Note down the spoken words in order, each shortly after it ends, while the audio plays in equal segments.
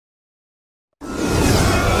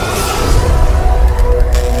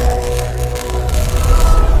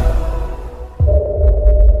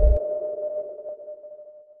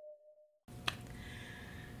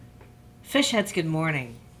Fish heads, good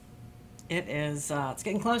morning. It is, it's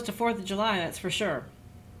getting close to 4th of July, that's for sure.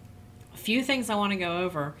 A few things I want to go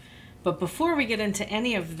over, but before we get into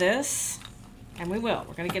any of this, and we're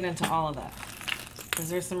going to get into all of that, because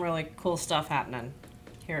there's some really cool stuff happening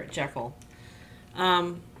here at Jekyll.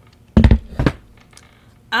 I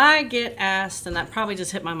get asked, and that probably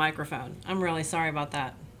just hit my microphone. I'm really sorry about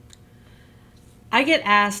that. I get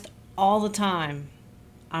asked all the time,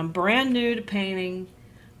 I'm brand new to painting,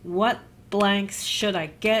 what blanks should I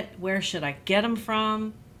get? Where should I get them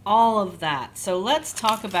from? All of that. So let's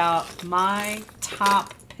talk about my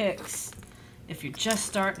top picks if you're just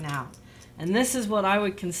starting out. And this is what I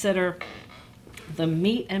would consider the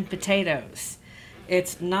meat and potatoes.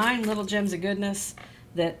 It's 9 little gems of goodness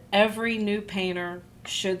that every new painter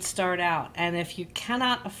should start out. And if you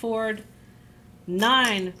cannot afford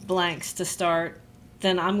 9 blanks to start,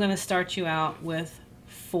 then I'm going to start you out with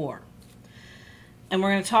 4. And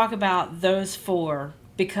we're going to talk about those 4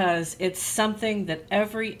 because it's something that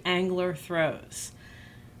every angler throws.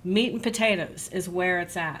 Meat and potatoes is where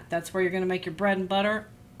it's at. That's where you're going to make your bread and butter.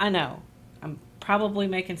 I know. I'm probably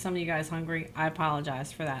making some of you guys hungry. I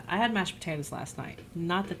apologize for that. I had mashed potatoes last night.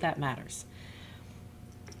 Not that that matters.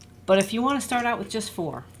 But if you want to start out with just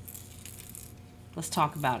 4, let's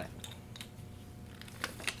talk about it.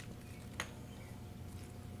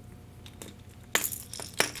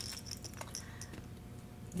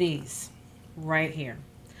 These right here.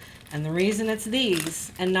 And the reason it's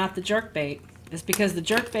these and not the jerkbait is because the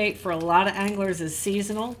jerkbait for a lot of anglers is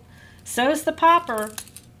seasonal. So is the popper,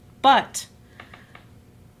 but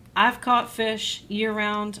I've caught fish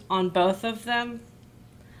year-round on both of them.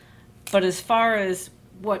 But as far as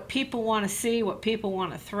what people want to see, what people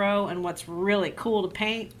want to throw, and what's really cool to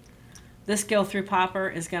paint, this gill-through popper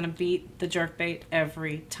is going to beat the jerkbait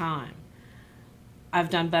every time. I've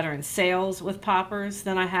done better in sales with poppers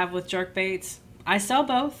than I have with jerkbaits. I sell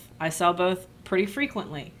both. I sell both pretty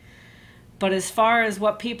frequently. But as far as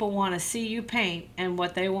what people want to see you paint and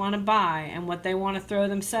what they want to buy and what they want to throw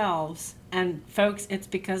themselves, and folks, it's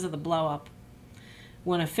because of the blow up.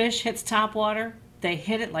 When a fish hits topwater, they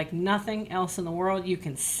hit it like nothing else in the world. You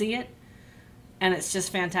can see it, and it's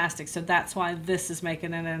just fantastic. So that's why this is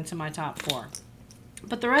making it into my top 4.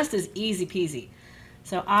 But the rest is easy peasy.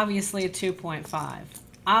 So obviously a 2.5,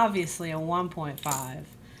 obviously a 1.5.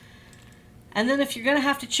 And then if you're going to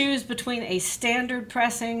have to choose between a standard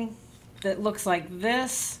pressing that looks like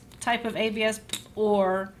this type of ABS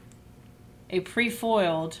or a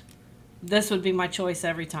pre-foiled, this would be my choice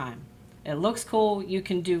every time. It looks cool. You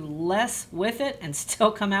can do less with it and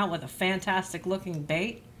still come out with a fantastic looking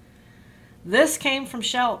bait. This came from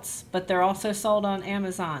Schultz, but they're also sold on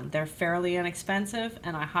Amazon. They're fairly inexpensive,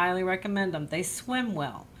 and I highly recommend them. They swim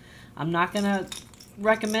well. I'm not going to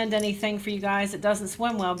recommend anything for you guys that doesn't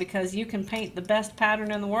swim well because you can paint the best pattern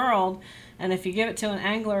in the world, and if you give it to an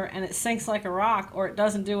angler and it sinks like a rock or it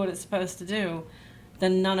doesn't do what it's supposed to do,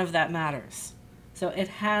 then none of that matters. So it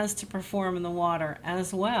has to perform in the water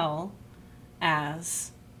as well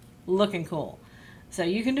as looking cool. So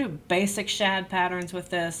you can do basic shad patterns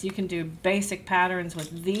with this. You can do basic patterns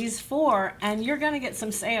with these 4, and you're going to get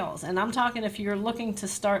some sales. And I'm talking if you're looking to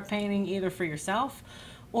start painting either for yourself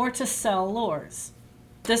or to sell lures.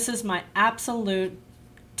 This is my absolute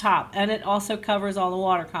top, and it also covers all the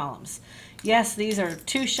water columns. Yes, these are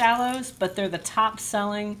 2 shallows, but they're the top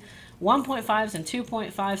selling. 1.5s and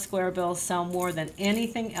 2.5 square bills sell more than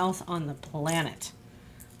anything else on the planet.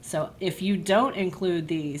 So if you don't include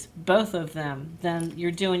these, both of them, then you're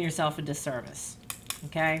doing yourself a disservice.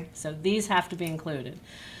 Okay, so these have to be included.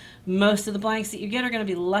 Most of the blanks that you get are going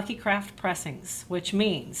to be Lucky Craft pressings, which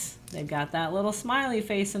means they've got that little smiley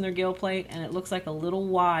face in their gill plate, and it looks like a little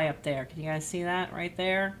Y up there. Can you guys see that right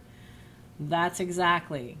there? That's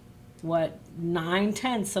exactly what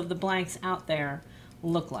 9/10 of the blanks out there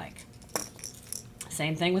look like.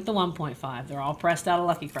 Same thing with the 1.5. They're all pressed out of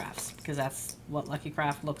Lucky Crafts because that's what Lucky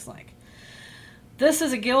Craft looks like. This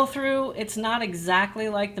is a gill through. It's not exactly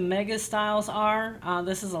like the Mega styles are.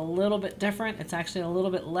 This is a little bit different. It's actually a little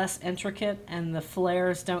bit less intricate, and the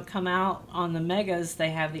flares don't come out. On the Megas,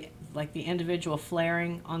 they have the individual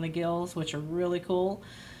flaring on the gills, which are really cool.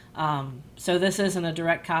 So this isn't a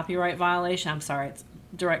direct copyright violation. I'm sorry, it's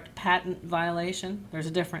direct patent violation. There's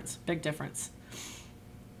a difference, big difference.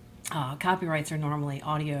 Copyrights are normally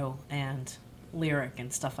audio and lyric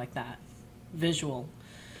and stuff like that, visual.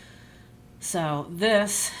 So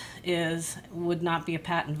this would not be a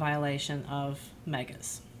patent violation of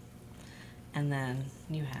Megas. And then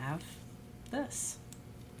you have this.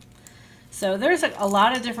 So there's a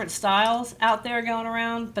lot of different styles out there going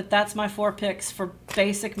around, but that's my 4 picks for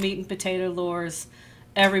basic meat and potato lures.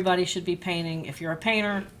 everybody should be painting. If you're a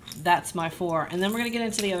painter, that's my 4. And then we're going to get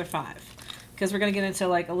into the other 5, because we're going to get into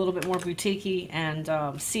like a little bit more boutique-y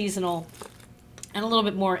and seasonal, and a little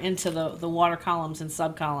bit more into the water columns and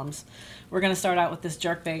sub columns. We're going to start out with this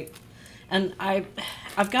jerkbait. And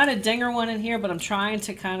I've got a dinger one in here, but I'm trying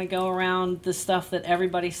to kind of go around the stuff that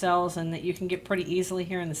everybody sells and that you can get pretty easily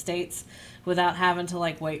here in the States without having to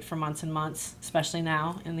like wait for months and months, especially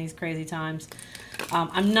now in these crazy times.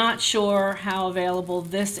 I'm not sure how available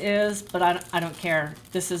this is, but I don't care.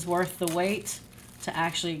 This is worth the wait to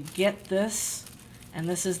actually get this. And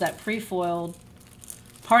this is that pre-foiled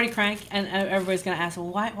party crank. And everybody's going to ask, well,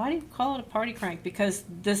 why do you call it a party crank? Because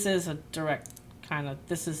this is a direct kind of,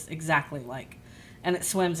 this is exactly like, and it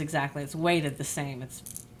swims exactly. It's weighted the same. It's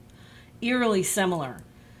eerily similar.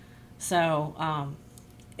 So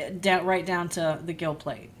right down to the gill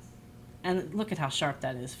plate. And look at how sharp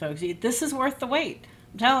that is, folks. This is worth the wait.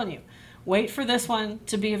 I'm telling you. Wait for this one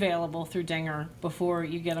to be available through Dinger before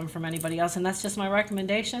you get them from anybody else. And that's just my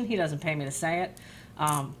recommendation. He doesn't pay me to say it.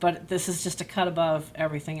 But this is just a cut above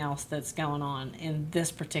everything else that's going on in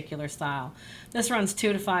this particular style. This runs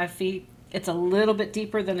 2 to 5 feet. It's a little bit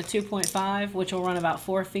deeper than a 2.5, which will run about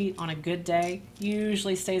 4 feet on a good day.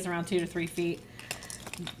 Usually stays around 2 to 3 feet.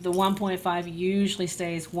 The 1.5 usually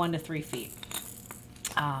stays 1 to 3 feet.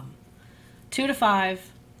 2 to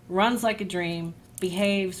 5, runs like a dream,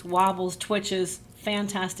 behaves, wobbles, twitches,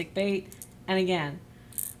 fantastic bait. And again,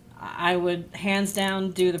 I would hands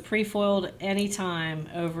down do the pre-foiled anytime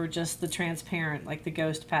over just the transparent, like the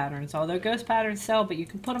ghost patterns. Although ghost patterns sell, but you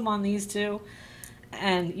can put them on these too,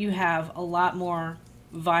 and you have a lot more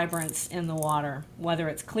vibrance in the water, whether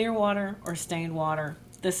it's clear water or stained water.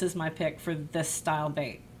 This is my pick for this style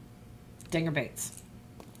bait, Dinger baits.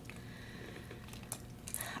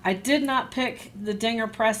 I did not pick the Dinger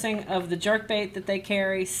pressing of the jerkbait that they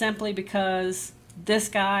carry simply because this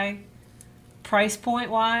guy, price point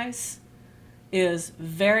wise, is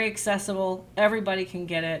very accessible. Everybody can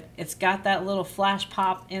get it. It's got that little flash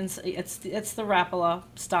pop inside. It's the Rapala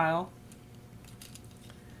style.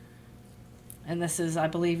 And this is, I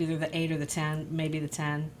believe, either the 8 or the 10, maybe the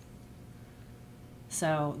 10.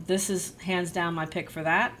 So this is hands down my pick for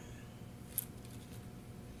that.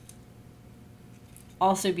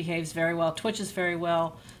 Also behaves very well, twitches very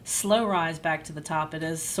well, slow rise back to the top. It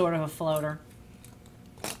is sort of a floater.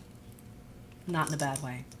 Not in a bad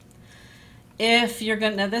way. If you're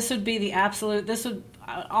gonna, now this would be the absolute, this would,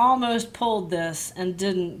 I almost pulled this and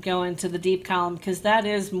didn't go into the deep column because that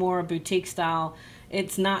is more a boutique style.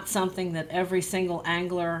 It's not something that every single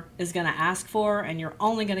angler is going to ask for, and you're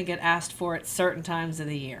only going to get asked for it certain times of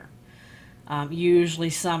the year. Usually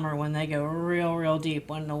summer when they go real deep,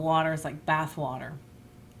 when the water is like bath water.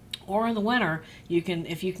 Or in the winter, you can,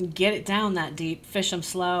 if you can get it down that deep, fish them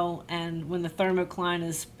slow, and when the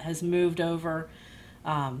thermocline has moved over,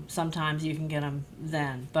 sometimes you can get them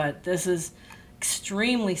then. But this is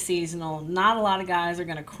extremely seasonal. Not a lot of guys are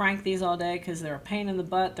going to crank these all day because they're a pain in the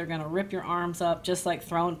butt. They're going to rip your arms up just like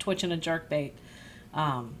twitching a jerkbait.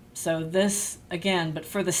 So this, again, but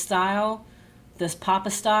for the style, this Papa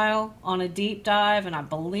style on a deep dive, and I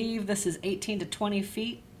believe this is 18 to 20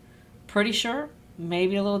 feet, pretty sure,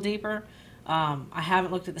 maybe a little deeper. I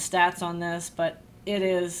haven't looked at the stats on this, but it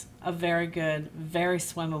is a very good, very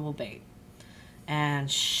swimmable bait. And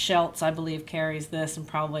Schultz, I believe, carries this, and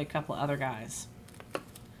probably a couple of other guys.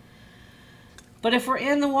 But if we're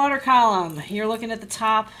in the water column, you're looking at the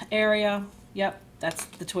top area. Yep, that's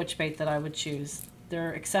the twitch bait that I would choose.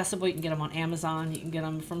 They're accessible. You can get them on Amazon. You can get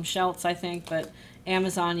them from Schultz, I think, but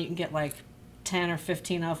Amazon you can get like 10 or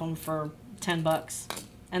 15 of them for 10 bucks,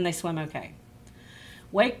 and they swim okay.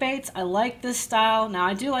 Wake baits, I like this style. Now,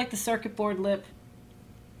 I do like the circuit board lip,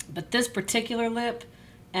 but this particular lip,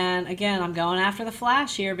 and again, I'm going after the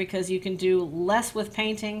flash here because you can do less with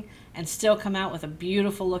painting and still come out with a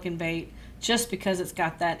beautiful looking bait just because it's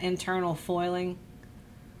got that internal foiling,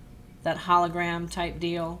 that hologram type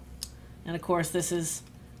deal. And of course, this is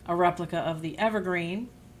a replica of the Evergreen.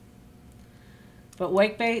 But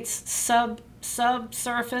wake baits,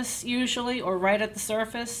 subsurface usually, or right at the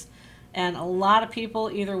surface. And a lot of people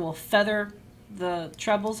either will feather the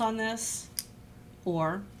trebles on this,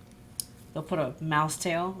 or they'll put a mouse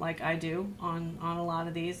tail like I do on a lot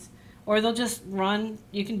of these. Or they'll just run,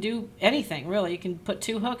 you can do anything really. You can put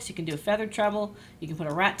 2 hooks, you can do a feathered treble, you can put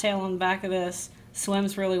a rat tail on the back of this.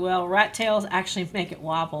 Swims really well. Rat tails actually make it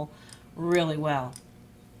wobble really well.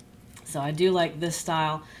 So I do like this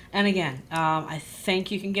style. And again, I think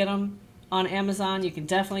you can get them on Amazon. You can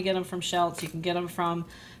definitely get them from Schultz. You can get them from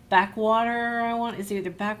Backwater. It's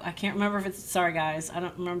either I can't remember if it's, sorry guys, I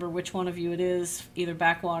don't remember which one of you it is. Either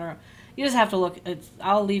Backwater. You just have to look.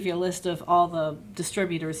 I'll leave you a list of all the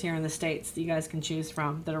distributors here in the States that you guys can choose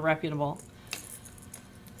from that are reputable.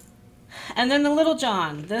 And then the Little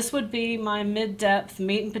John. This would be my mid-depth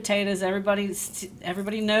meat and potatoes.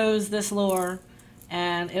 Everybody knows this lure,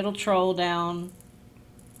 and it'll troll down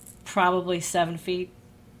probably 7 feet,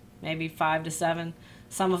 maybe 5 to 7.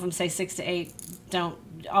 Some of them say 6 to 8. Don't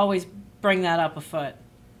always bring that up a foot.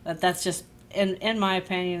 That's just, in my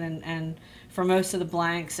opinion, and for most of the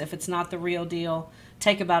blanks, if it's not the real deal,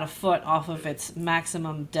 take about a foot off of its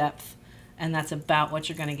maximum depth, and that's about what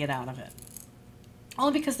you're going to get out of it.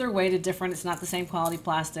 Only because they're weighted different. It's not the same quality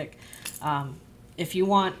plastic. If you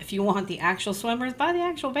want the actual swimmers, buy the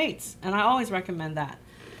actual baits, and I always recommend that.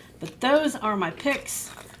 But those are my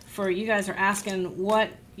picks for you guys are asking what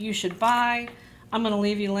you should buy. I'm going to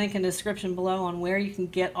leave you a link in the description below on where you can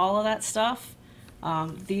get all of that stuff.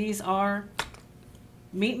 These are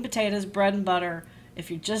meat and potatoes, bread and butter. If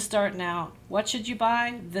you're just starting out, what should you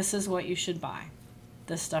buy? This is what you should buy.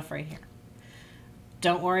 This stuff right here.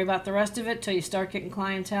 Don't worry about the rest of it till you start getting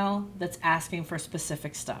clientele that's asking for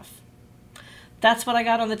specific stuff. That's what I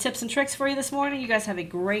got on the tips and tricks for you this morning. You guys have a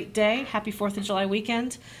great day. Happy 4th of July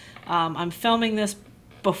weekend. I'm filming this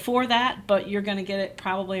before that, but you're going to get it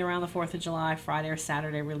probably around the 4th of July, Friday or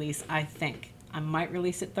Saturday release, I think. I might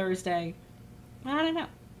release it Thursday. I don't know.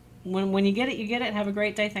 When you get it, you get it. Have a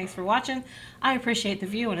great day. Thanks for watching. I appreciate the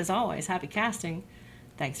view, and as always, happy casting.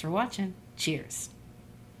 Thanks for watching. Cheers.